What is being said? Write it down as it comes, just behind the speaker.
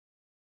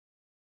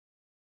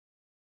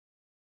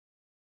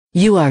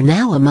You are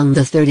now among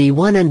the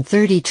 31 and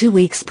 32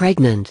 weeks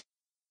pregnant.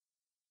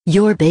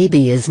 Your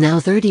baby is now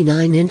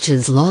 39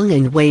 inches long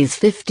and weighs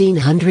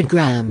 1500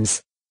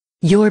 grams.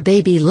 Your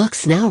baby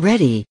looks now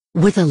ready,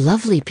 with a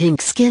lovely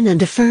pink skin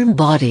and a firm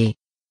body.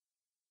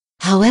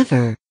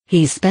 However,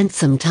 he spent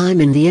some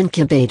time in the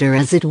incubator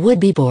as it would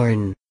be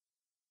born.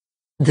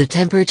 The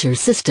temperature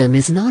system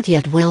is not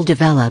yet well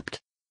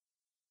developed.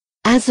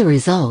 As a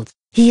result,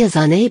 he is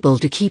unable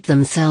to keep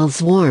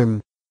themselves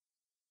warm.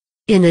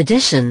 In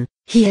addition,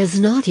 he has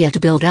not yet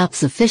built up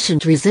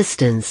sufficient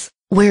resistance,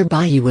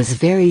 whereby he was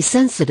very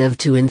sensitive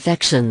to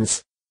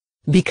infections.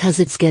 Because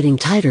it's getting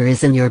tighter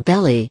is in your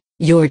belly,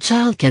 your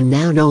child can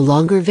now no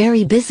longer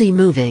very busy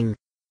moving.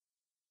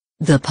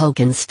 The poke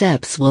and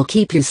steps will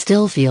keep you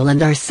still feel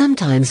and are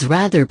sometimes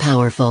rather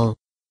powerful.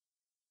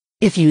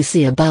 If you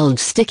see a bulge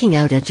sticking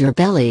out at your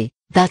belly,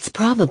 that's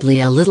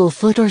probably a little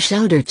foot or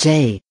shoulder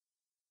J.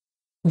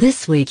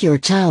 This week your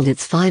child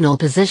its final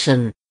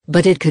position,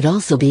 but it could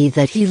also be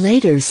that he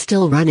later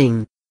still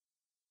running.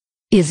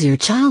 Is your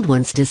child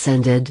once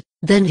descended,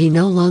 then he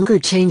no longer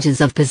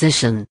changes of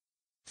position.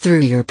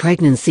 Through your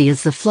pregnancy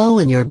is the flow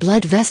in your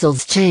blood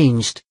vessels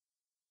changed.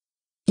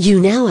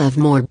 You now have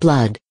more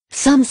blood,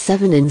 some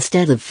 7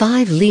 instead of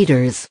 5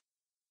 liters.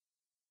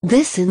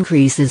 This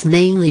increase is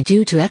mainly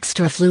due to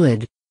extra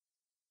fluid.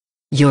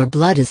 Your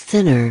blood is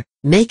thinner,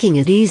 making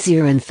it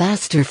easier and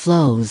faster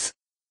flows.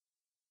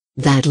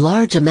 That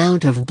large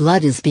amount of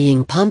blood is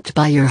being pumped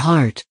by your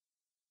heart.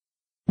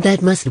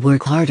 That must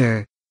work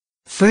harder.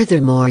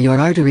 Furthermore, your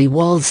artery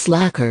walls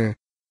slacker.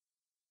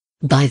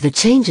 By the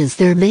changes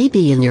there may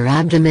be in your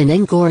abdomen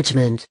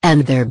engorgement,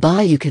 and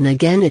thereby you can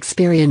again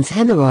experience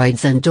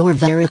hemorrhoids and/or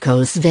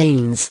varicose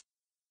veins.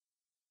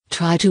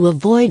 Try to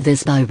avoid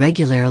this by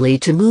regularly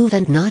to move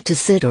and not to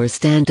sit or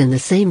stand in the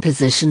same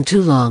position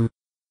too long.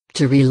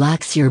 To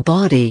relax your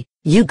body,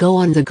 you go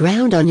on the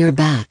ground on your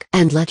back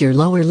and let your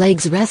lower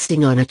legs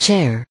resting on a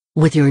chair,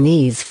 with your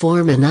knees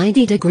form a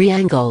 90-degree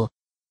angle.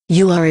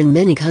 You are in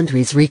many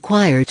countries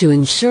required to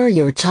insure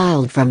your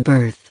child from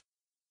birth.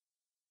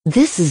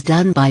 This is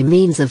done by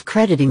means of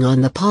crediting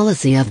on the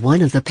policy of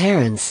one of the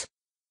parents.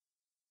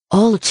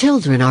 All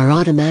children are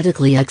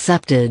automatically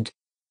accepted.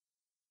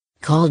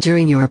 Call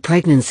during your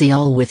pregnancy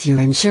all with your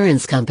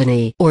insurance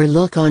company or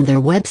look on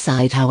their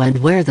website how and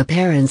where the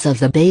parents of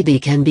the baby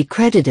can be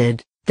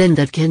credited, then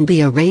that can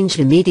be arranged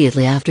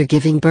immediately after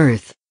giving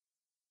birth.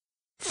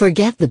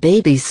 Forget the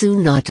baby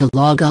soon not to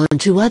log on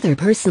to other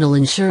personal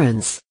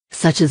insurance,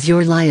 such as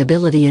your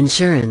liability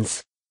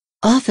insurance.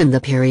 Often the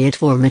period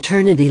for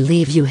maternity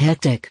leave you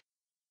hectic.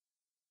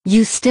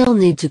 You still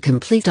need to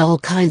complete all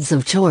kinds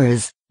of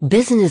chores,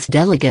 business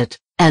delegate,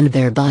 and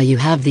thereby you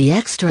have the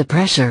extra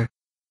pressure.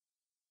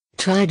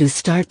 Try to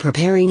start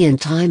preparing in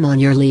time on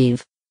your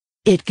leave.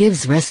 It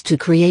gives rest to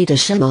create a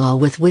schema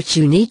with which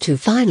you need to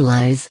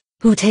finalize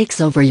who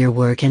takes over your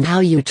work and how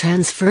you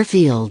transfer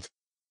field.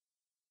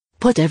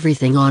 Put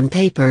everything on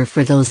paper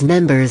for those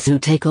members who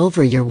take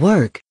over your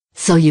work,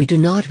 so you do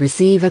not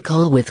receive a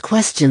call with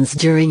questions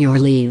during your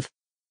leave.